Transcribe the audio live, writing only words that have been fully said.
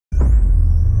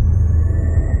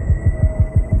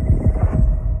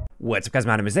What's up guys,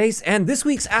 my name is Ace, and this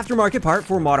week's aftermarket part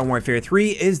for Modern Warfare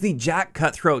 3 is the JAK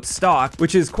Cutthroat stock,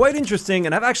 which is quite interesting,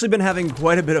 and I've actually been having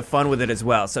quite a bit of fun with it as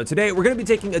well. So today we're going to be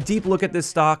taking a deep look at this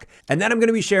stock, and then I'm going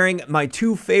to be sharing my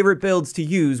two favorite builds to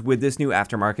use with this new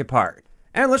aftermarket part.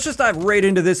 And let's just dive right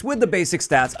into this with the basic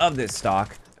stats of this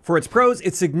stock. For its pros,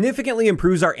 it significantly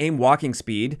improves our aim walking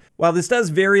speed. While this does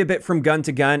vary a bit from gun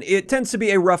to gun, it tends to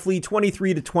be a roughly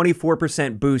 23 to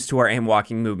 24% boost to our aim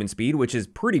walking movement speed, which is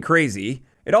pretty crazy.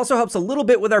 It also helps a little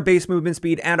bit with our base movement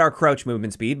speed and our crouch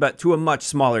movement speed, but to a much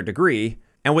smaller degree.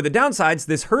 And with the downsides,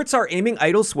 this hurts our aiming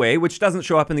idle sway, which doesn't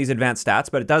show up in these advanced stats,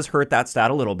 but it does hurt that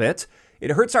stat a little bit. It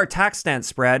hurts our tack stance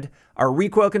spread, our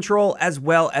recoil control, as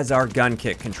well as our gun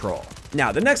kick control.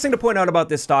 Now, the next thing to point out about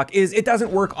this stock is it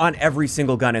doesn't work on every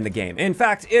single gun in the game. In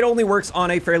fact, it only works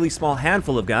on a fairly small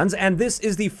handful of guns, and this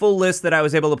is the full list that I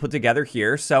was able to put together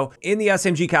here. So in the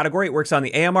SMG category, it works on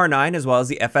the AMR-9 as well as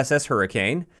the FSS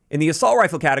Hurricane. In the assault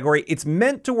rifle category, it's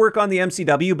meant to work on the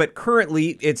MCW, but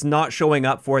currently it's not showing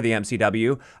up for the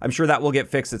MCW. I'm sure that will get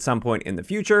fixed at some point in the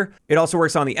future. It also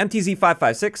works on the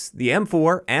MTZ-556, the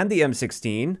M4, and the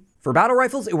M16. For battle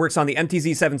rifles, it works on the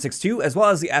MTZ-762 as well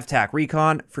as the FTAC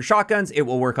Recon. For shotguns, it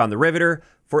will work on the Riveter.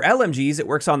 For LMGs, it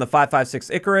works on the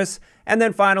 556 Icarus. And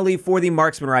then finally, for the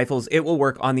marksman rifles, it will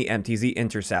work on the MTZ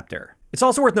Interceptor. It's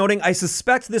also worth noting, I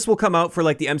suspect this will come out for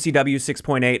like the MCW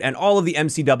 6.8 and all of the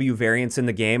MCW variants in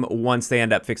the game once they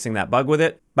end up fixing that bug with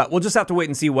it. But we'll just have to wait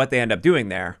and see what they end up doing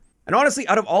there. And honestly,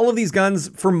 out of all of these guns,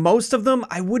 for most of them,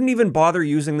 I wouldn't even bother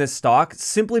using this stock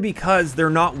simply because they're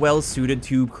not well suited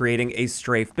to creating a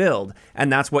strafe build.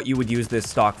 And that's what you would use this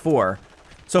stock for.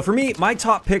 So for me, my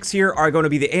top picks here are going to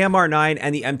be the AMR-9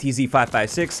 and the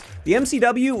MTZ-556. The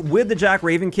MCW with the JAK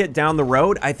Raven kit down the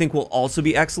road, I think will also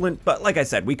be excellent. But like I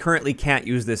said, we currently can't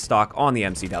use this stock on the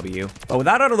MCW. But with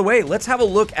that out of the way, let's have a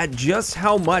look at just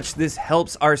how much this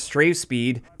helps our strafe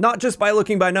speed, not just by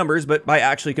looking by numbers, but by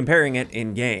actually comparing it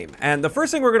in game. And the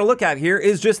first thing we're going to look at here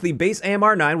is just the base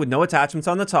AMR-9 with no attachments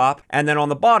on the top. And then on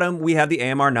the bottom, we have the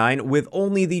AMR-9 with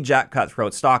only the JAK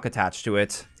Cutthroat stock attached to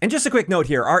it. And just a quick note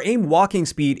here, our aim walking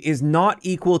speed is not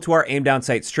equal to our aim down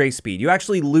sight strafe speed. You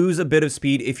actually lose a bit of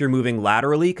speed if you're moving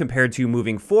laterally compared to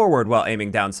moving forward while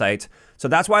aiming down sight. So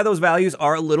that's why those values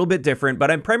are a little bit different, but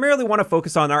I primarily want to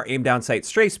focus on our aim down sight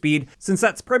strafe speed since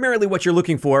that's primarily what you're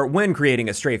looking for when creating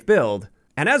a strafe build.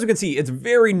 And as you can see, it's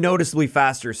very noticeably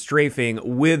faster strafing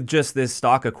with just this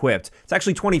stock equipped. It's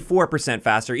actually 24%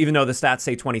 faster, even though the stats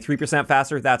say 23%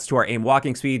 faster. That's to our aim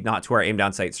walking speed, not to our aim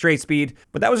down sight strafe speed.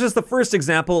 But that was just the first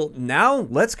example. Now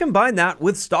let's combine that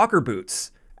with stalker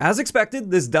boots. As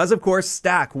expected, this does of course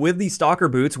stack with the stalker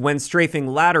boots when strafing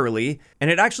laterally,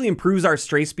 and it actually improves our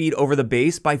strafe speed over the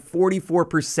base by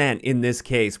 44% in this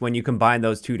case when you combine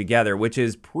those two together, which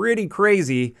is pretty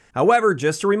crazy. However,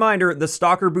 just a reminder, the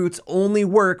stalker boots only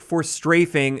work for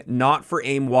strafing, not for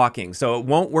aim walking. So it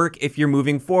won't work if you're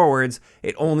moving forwards,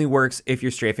 it only works if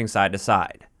you're strafing side to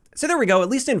side. So there we go, at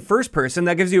least in first person,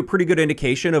 that gives you a pretty good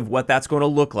indication of what that's going to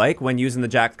look like when using the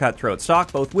JAK Cutthroat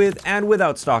stock, both with and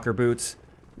without stalker boots.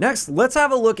 Next, let's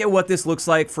have a look at what this looks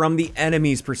like from the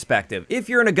enemy's perspective. If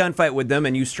you're in a gunfight with them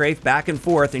and you strafe back and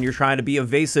forth and you're trying to be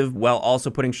evasive while also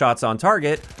putting shots on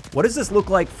target, what does this look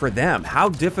like for them? How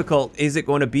difficult is it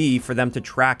going to be for them to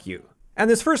track you? And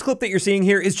this first clip that you're seeing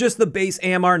here is just the base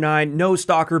AMR-9, no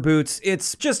stalker boots,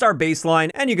 it's just our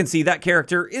baseline, and you can see that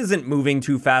character isn't moving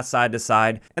too fast side to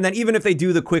side, and then even if they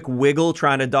do the quick wiggle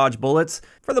trying to dodge bullets,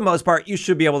 for the most part, you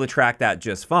should be able to track that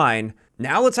just fine.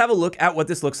 Now let's have a look at what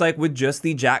this looks like with just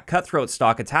the JAK Cutthroat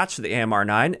stock attached to the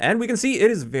AMR-9, and we can see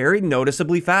it is very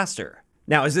noticeably faster.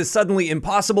 Now, is this suddenly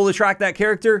impossible to track that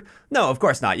character? No, of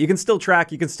course not. You can still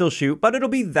track, you can still shoot, but it'll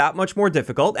be that much more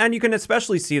difficult, and you can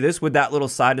especially see this with that little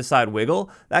side-to-side wiggle.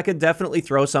 That could definitely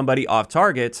throw somebody off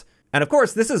target. And of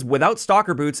course, this is without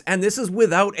stalker boots, and this is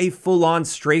without a full-on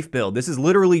strafe build. This is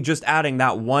literally just adding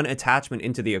that one attachment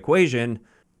into the equation.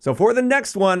 So for the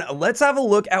next one, let's have a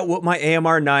look at what my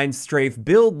AMR-9 strafe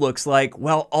build looks like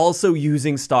while also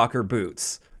using stalker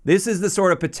boots. This is the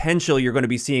sort of potential you're going to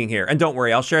be seeing here. And don't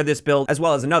worry, I'll share this build as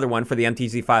well as another one for the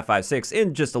MTZ-556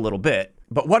 in just a little bit.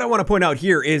 But what I want to point out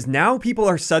here is now people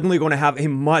are suddenly going to have a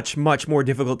much more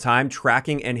difficult time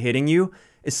tracking and hitting you,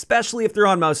 especially if they're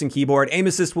on mouse and keyboard. Aim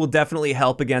assist will definitely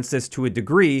help against this to a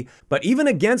degree, but even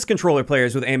against controller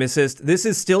players with aim assist, this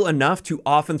is still enough to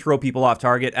often throw people off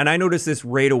target, and I noticed this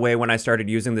right away when I started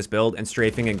using this build and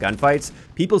strafing in gunfights.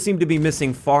 People seem to be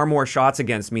missing far more shots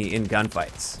against me in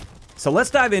gunfights. So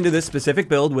let's dive into this specific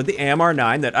build with the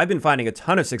AMR-9 that I've been finding a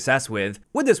ton of success with.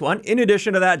 With this one, in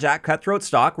addition to that JAK Cutthroat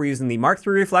stock, we're using the Mark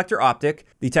III reflector optic,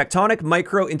 the Tectonic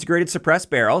Micro integrated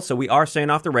suppressed barrel, so we are staying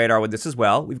off the radar with this as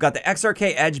well. We've got the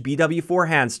XRK Edge BW4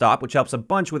 hand stop, which helps a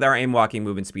bunch with our aim walking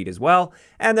movement speed as well.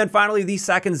 And then finally, the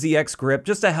second ZX grip,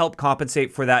 just to help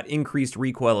compensate for that increased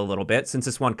recoil a little bit, since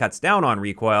this one cuts down on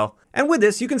recoil. And with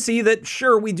this, you can see that,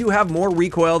 sure, we do have more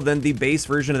recoil than the base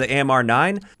version of the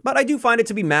AMR-9, but I do find it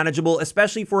to be manageable,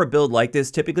 especially for a build like this.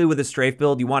 Typically with a strafe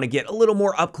build, you want to get a little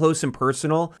more up close and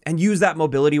personal and use that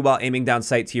mobility while aiming down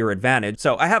sight to your advantage.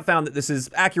 So I have found that this is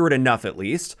accurate enough at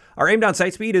least. Our aim down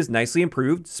sight speed is nicely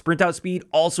improved. Sprint out speed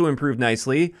also improved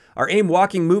nicely. Our aim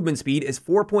walking movement speed is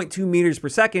 4.2 meters per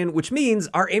second, which means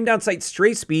our aim down sight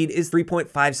strafe speed is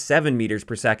 3.57 meters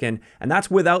per second, and that's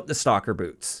without the stalker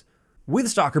boots. With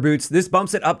stalker boots, this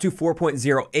bumps it up to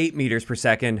 4.08 meters per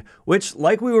second, which,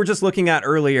 like we were just looking at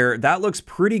earlier, that looks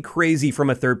pretty crazy from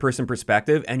a third-person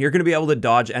perspective, and you're going to be able to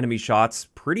dodge enemy shots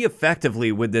pretty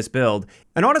effectively with this build.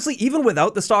 And honestly, even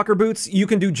without the stalker boots, you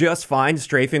can do just fine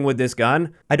strafing with this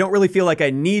gun. I don't really feel like I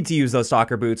need to use those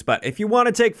stalker boots, but if you want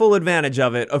to take full advantage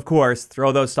of it, of course,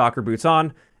 throw those stalker boots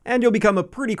on, and you'll become a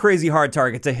pretty crazy hard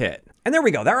target to hit. And there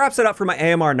we go, that wraps it up for my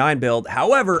AMR-9 build.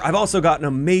 However, I've also got an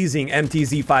amazing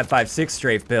MTZ-556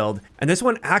 strafe build, and this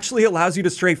one actually allows you to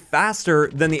strafe faster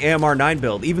than the AMR-9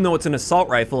 build, even though it's an assault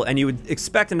rifle, and you would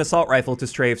expect an assault rifle to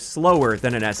strafe slower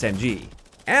than an SMG.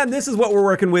 And this is what we're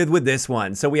working with this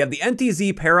one. So we have the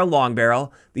MTZ Para Long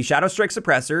Barrel, the Shadow Strike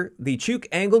Suppressor, the Chook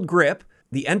Angled Grip,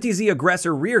 the MTZ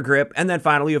Aggressor Rear Grip, and then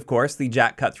finally, of course, the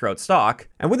JAK Cutthroat stock.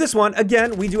 And with this one,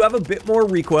 again, we do have a bit more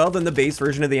recoil than the base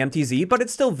version of the MTZ, but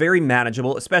it's still very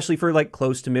manageable, especially for like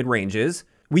close to mid ranges.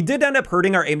 We did end up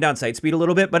hurting our aim down sight speed a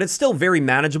little bit, but it's still very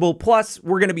manageable. Plus,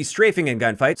 we're going to be strafing in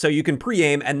gunfight, so you can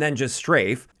pre-aim and then just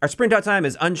strafe. Our sprint out time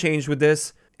is unchanged with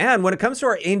this. And when it comes to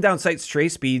our aim down sight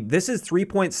strafe speed, this is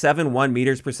 3.71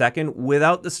 meters per second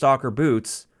without the stalker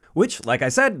boots. Which, like I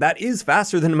said, that is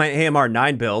faster than my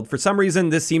AMR-9 build. For some reason,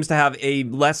 this seems to have a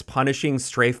less punishing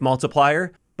strafe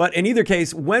multiplier. But in either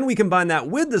case, when we combine that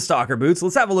with the stalker boots,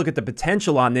 let's have a look at the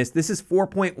potential on this. This is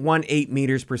 4.18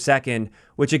 meters per second,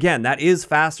 which again, that is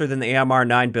faster than the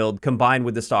AMR-9 build combined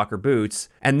with the stalker boots.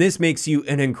 And this makes you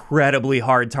an incredibly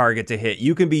hard target to hit.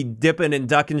 You can be dipping and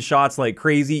ducking shots like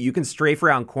crazy. You can strafe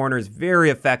around corners very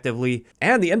effectively.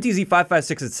 And the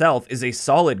MTZ-556 itself is a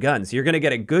solid gun, so you're going to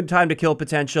get a good time to kill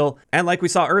potential. And like we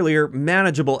saw earlier,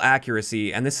 manageable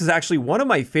accuracy. And this is actually one of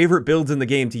my favorite builds in the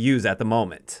game to use at the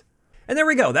moment. And there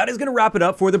we go, that is going to wrap it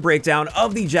up for the breakdown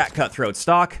of the JAK Cutthroat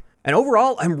stock. And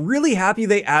overall, I'm really happy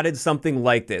they added something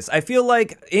like this. I feel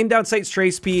like aim down sight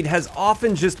strafe speed has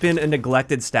often just been a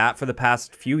neglected stat for the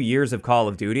past few years of Call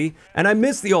of Duty. And I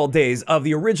miss the old days of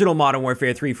the original Modern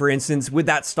Warfare 3, for instance, with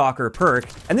that stalker perk.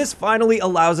 And this finally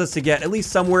allows us to get at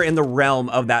least somewhere in the realm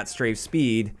of that strafe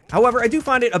speed. However, I do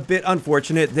find it a bit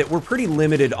unfortunate that we're pretty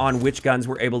limited on which guns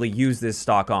we're able to use this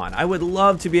stock on. I would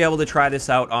love to be able to try this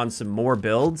out on some more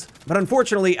builds, but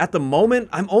unfortunately, at the moment,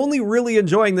 I'm only really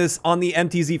enjoying this on the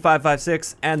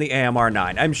MTZ-556 and the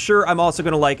AMR-9. I'm sure I'm also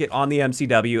going to like it on the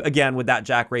MCW, again, with that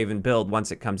Jack Raven build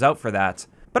once it comes out for that.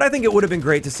 But I think it would have been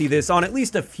great to see this on at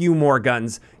least a few more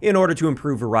guns in order to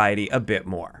improve variety a bit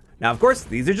more. Now, of course,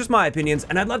 these are just my opinions,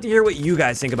 and I'd love to hear what you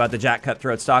guys think about the JAK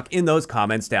Cutthroat stock in those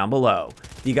comments down below.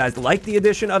 Do you guys like the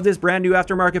addition of this brand new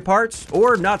aftermarket parts,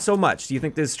 or not so much? Do you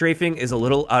think this strafing is a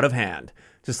little out of hand?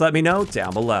 Just let me know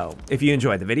down below. If you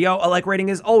enjoyed the video, a like rating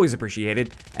is always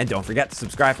appreciated, and don't forget to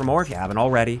subscribe for more if you haven't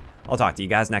already. I'll talk to you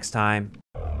guys next time.